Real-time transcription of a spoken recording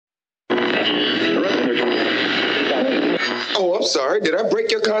Oh, I'm sorry. Did I break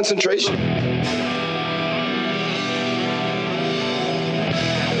your concentration?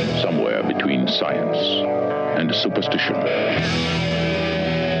 Somewhere between science and superstition.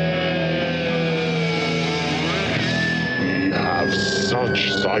 We have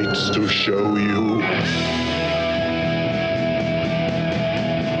such sights to show you.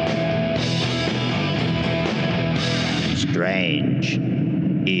 Strange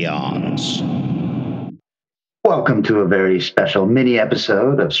Eons. Welcome to a very special mini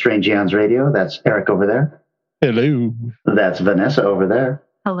episode of Strange Eons Radio. That's Eric over there. Hello. That's Vanessa over there.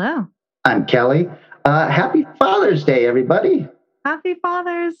 Hello. I'm Kelly. Happy Father's Day, everybody. Happy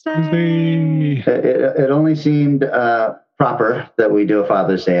Father's Day. It only seemed proper that we do a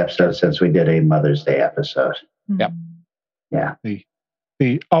Father's Day episode since we did a Mother's Day episode. Yep. Yeah.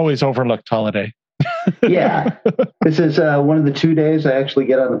 The always overlooked holiday. Yeah. This is one of the 2 days I actually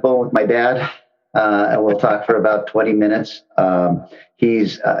get on the phone with my dad, and we'll talk for about 20 minutes.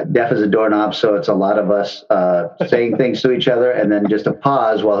 He's deaf as a doorknob, so it's a lot of us saying things to each other and then just a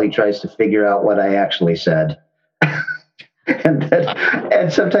pause while he tries to figure out what I actually said.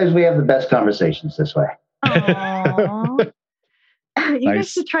 and sometimes we have the best conversations this way. Aww. You Nice.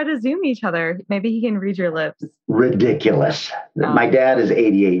 guys should try to Zoom each other. Maybe he can read your lips. Ridiculous. My dad is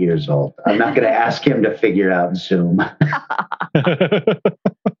 88 years old. I'm not going to ask him to figure out Zoom.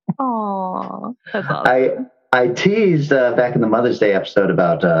 Aww. That's awesome. I teased back in the Mother's Day episode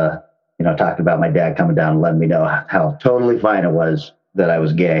about, talking about my dad coming down and letting me know how totally fine it was that I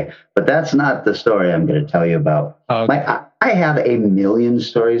was gay. But that's not the story I'm going to tell you about. Okay. I have a million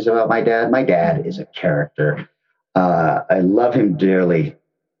stories about my dad. My dad is a character. I love him dearly.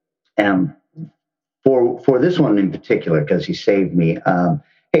 And for this one in particular, because he saved me.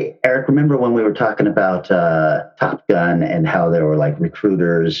 Hey, Eric, remember when we were talking about Top Gun and how there were like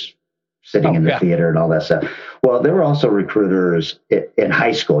recruiters sitting in the theater and all that stuff? Well, there were also recruiters in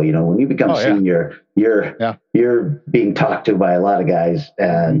high school. You know, when you become senior, you're being talked to by a lot of guys.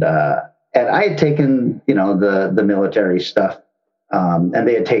 And I had taken, the military stuff. And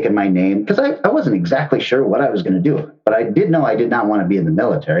they had taken my name because I wasn't exactly sure what I was going to do. But I did know I did not want to be in the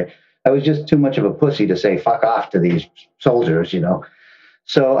military. I was just too much of a pussy to say fuck off to these soldiers,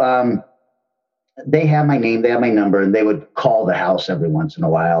 So they had my name, they had my number, and they would call the house every once in a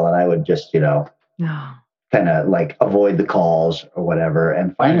while. And I would just, kind of like avoid the calls or whatever.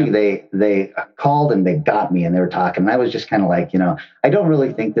 And finally they called and they got me and they were talking. And I was just kind of like, I don't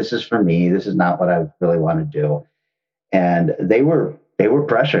really think this is for me. This is not what I really want to do. And they were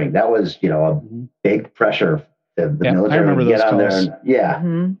pressuring. That was, a big pressure. The military I remember would get those on calls. there.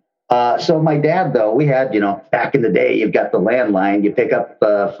 And, so my dad, though, we had, back in the day, you've got the landline, you pick up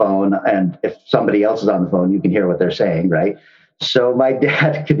the phone, and if somebody else is on the phone, you can hear what they're saying, right? So my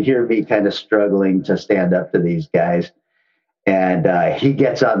dad could hear me kind of struggling to stand up to these guys. And he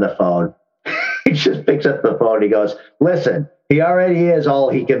gets on the phone. He just picks up the phone. He goes, listen, he already is all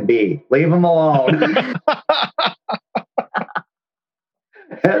he can be. Leave him alone.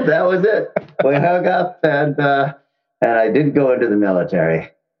 And that was it. We hung up, and I didn't go into the military.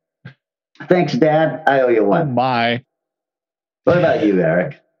 Thanks, Dad. I owe you Oh one. my. What about you,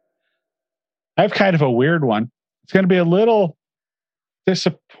 Eric? I have kind of a weird one. It's going to be a little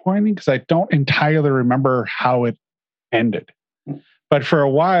disappointing because I don't entirely remember how it ended. But for a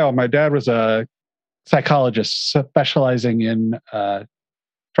while, my dad was a psychologist specializing in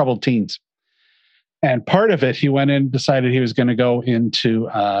troubled teens. And part of it, he went in, decided he was going to go into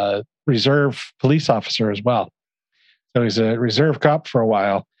reserve police officer as well. So he's a reserve cop for a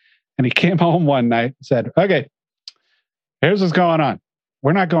while. And he came home one night and said, okay, here's what's going on.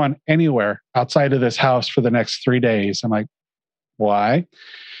 We're not going anywhere outside of this house for the next 3 days. I'm like, why?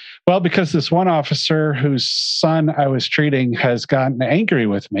 Well, because this one officer whose son I was treating has gotten angry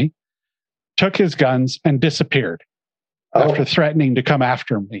with me, took his guns and disappeared after threatening to come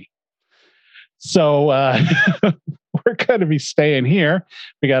after me. So we're going to be staying here.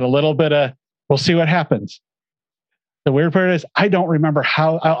 We got a little bit of, we'll see what happens. The weird part is I don't remember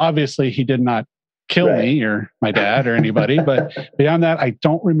how, obviously he did not kill me or my dad or anybody, but beyond that, I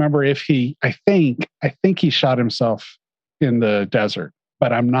don't remember if I think he shot himself in the desert,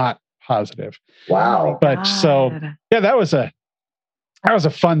 but I'm not positive. Wow. But so, that was a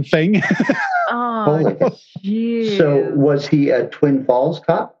fun thing. Oh, geez. So was he a Twin Falls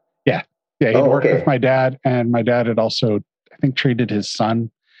cop? Yeah, he worked with my dad, and my dad had also, I think, treated his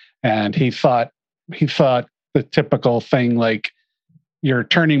son. And he thought the typical thing, like, you're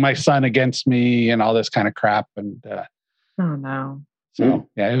turning my son against me and all this kind of crap. And oh no. So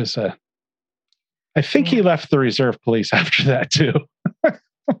it was I think he left the reserve police after that too.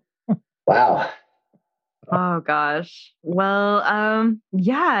 Wow. Oh gosh. Well,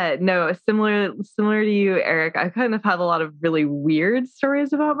 yeah, no, similar to you, Eric. I kind of have a lot of really weird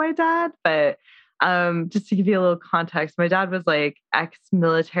stories about my dad, but just to give you a little context, my dad was like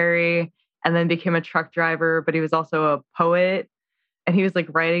ex-military and then became a truck driver, but he was also a poet. And he was like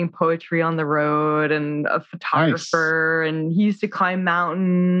writing poetry on the road and a photographer. Nice. And he used to climb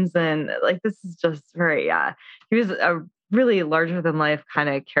mountains. And like, this is just very, he was a really larger than life kind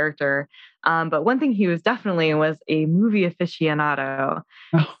of character. But one thing he was definitely was a movie aficionado.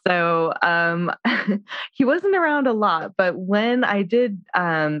 Oh. So he wasn't around a lot. But when I did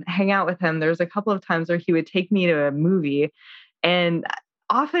hang out with him, there was a couple of times where he would take me to a movie. And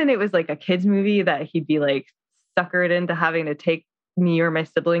often it was like a kid's movie that he'd be like suckered into having to take me or my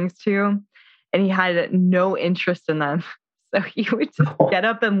siblings to, and he had no interest in them. So he would just get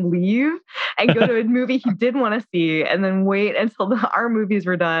up and leave and go to a movie he did want to see, and then wait until our movies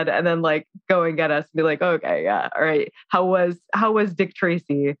were done, and then like go and get us and be like, okay, yeah, all right. How was Dick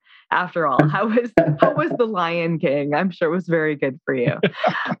Tracy after all? How was The Lion King? I'm sure it was very good for you.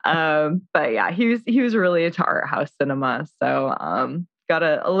 But yeah, he was really into art house cinema. So got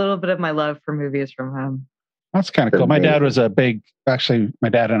a little bit of my love for movies from him. That's kind of cool. My dad was my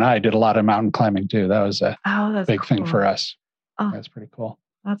dad and I did a lot of mountain climbing too. That was a big thing for us. Oh, that's pretty cool.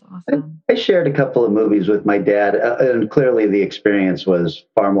 That's awesome. I shared a couple of movies with my dad, and clearly the experience was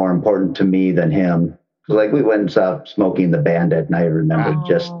far more important to me than him. Like we went and saw Smoking the Bandit, and I remember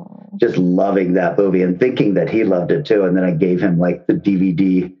just loving that movie and thinking that he loved it too. And then I gave him like the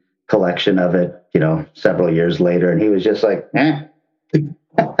DVD collection of it, several years later, and he was just like, eh.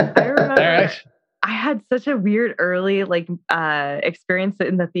 I remember. I had such a weird early experience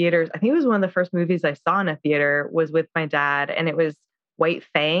in the theaters. I think it was one of the first movies I saw in a theater was with my dad, and it was White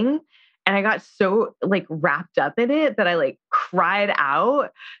Fang. And I got so like wrapped up in it that I like cried out.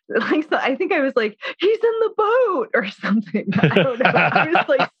 Like, so I think I was like, he's in the boat or something. I don't know. I was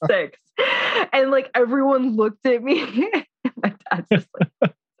like 6. And like everyone looked at me. And my dad's just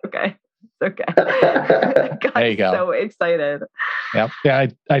like, okay. Okay. I got so excited. Yep. Yeah.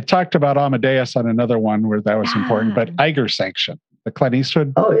 I talked about Amadeus on another one where that was important, but Eiger Sanction, the Clint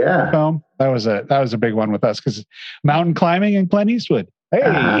Eastwood film, that was a big one with us because mountain climbing and Clint Eastwood.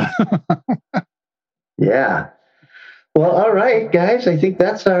 Hey. Yeah. Well, all right, guys. I think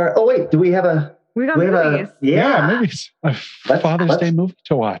that's our. Oh wait, do we have a? We got movies. Movies. A Father's Day movie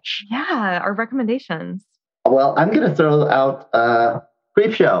to watch. Yeah, our recommendations. Well, I'm going to throw out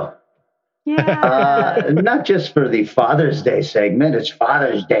Creepshow. Yeah. Not just for the Father's Day segment, it's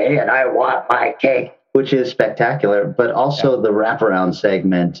Father's Day and I want my cake, which is spectacular, but also the wraparound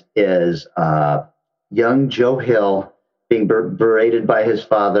segment is young Joe Hill being berated by his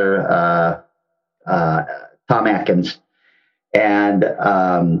father, Tom Atkins. And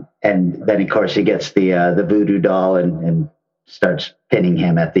then, of course, he gets the voodoo doll and starts pinning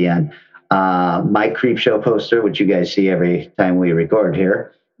him at the end. My Creepshow poster, which you guys see every time we record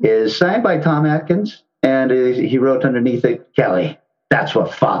here, is signed by Tom Atkins, and he wrote underneath it, Kelly, that's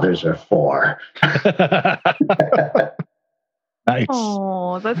what fathers are for. Nice.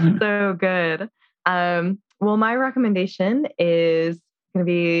 Oh, that's so good. Well, my recommendation is going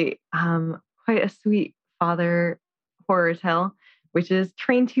to be quite a sweet father horror tale, which is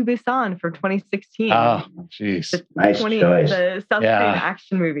Train to Busan from 2016. Oh, jeez. Nice choice. The South Korean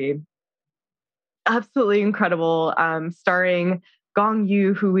action movie. Absolutely incredible. Starring Gong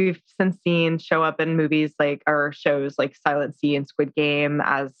Yoo, who we've since seen show up in movies or shows like Silent Sea and Squid Game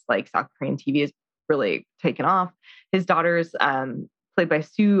as like South Korean TV has really taken off. His daughter's played by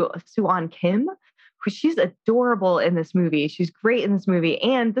Soo-an Kim, who she's adorable in this movie. She's great in this movie.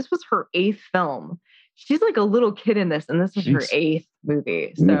 And this was her 8th film. She's like a little kid in this, and this is her 8th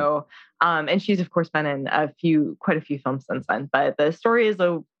movie. So, and she's of course been in quite a few films since then. But the story is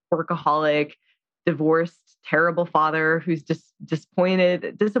a workaholic, divorced, terrible father who's just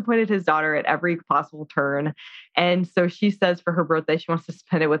disappointed his daughter at every possible turn. And so she says for her birthday, she wants to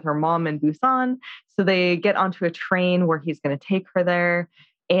spend it with her mom in Busan. So they get onto a train where he's going to take her there.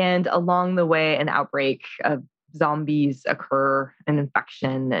 And along the way, an outbreak of zombies occur, an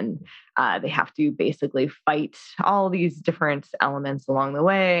infection, and they have to basically fight all these different elements along the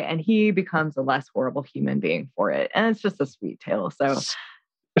way. And he becomes a less horrible human being for it. And it's just a sweet tale. So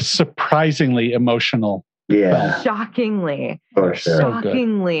surprisingly emotional. Yeah. Shockingly. For sure.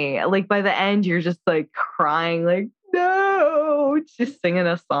 Shockingly. So like by the end, you're just like crying, like, no, just singing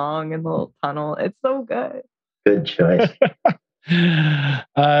a song in the little tunnel. It's so good. Good choice.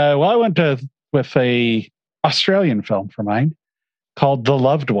 Well, I went with a Australian film for mine called The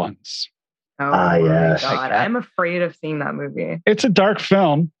Loved Ones. Oh, yes. My God. I'm afraid of seeing that movie. It's a dark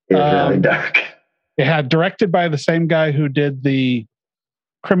film. It's really dark. Yeah, directed by the same guy who did the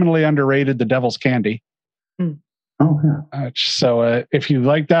criminally underrated The Devil's Candy. Oh, yeah. So if you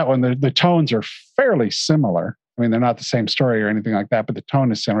like that one, the tones are fairly similar. I mean, they're not the same story or anything like that, but the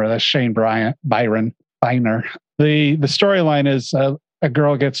tone is similar. That's Shane Byner. The storyline is a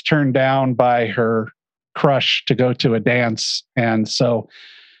girl gets turned down by her crush to go to a dance. And so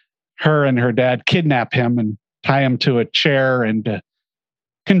her and her dad kidnap him and tie him to a chair and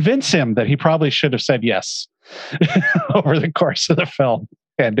convince him that he probably should have said yes over the course of the film.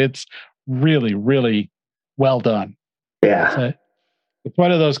 And it's really, really well done. Yeah. So it's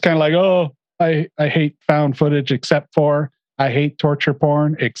one of those kind of like, oh, I hate found footage except for, I hate torture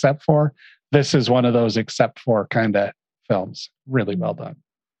porn except for. This is one of those except for kind of films. Really well done.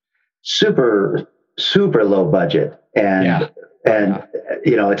 Super, super low budget. And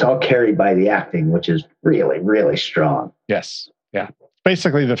it's all carried by the acting, which is really, really strong. Yes. Yeah.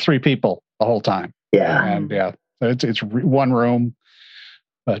 Basically the three people the whole time. Yeah. And so it's one room,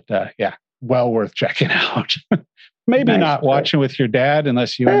 but well worth checking out. Maybe not watching with your dad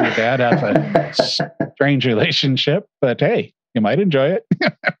unless you and your dad have a strange relationship, but hey, you might enjoy it.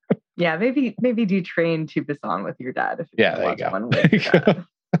 Yeah, maybe do Train to Busan with your dad if you there you go. one with your dad.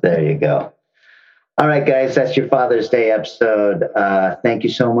 There you go. All right, guys, that's your Father's Day episode. Thank you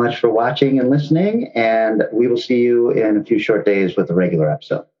so much for watching and listening, and we will see you in a few short days with a regular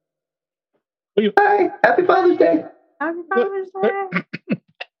episode. Bye. Happy Father's Day. Happy Father's Day.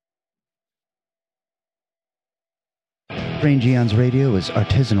 Strange Eons Radio is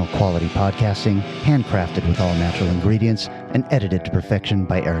artisanal quality podcasting, handcrafted with all natural ingredients, and edited to perfection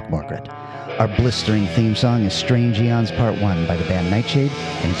by Eric Margaret. Our blistering theme song is Strange Eons Part 1 by the band Nightshade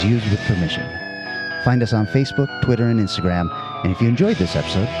and is used with permission. Find us on Facebook, Twitter, and Instagram. And if you enjoyed this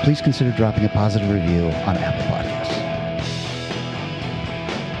episode, please consider dropping a positive review on Apple Podcasts.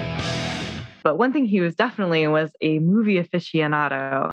 But one thing he was definitely was a movie aficionado.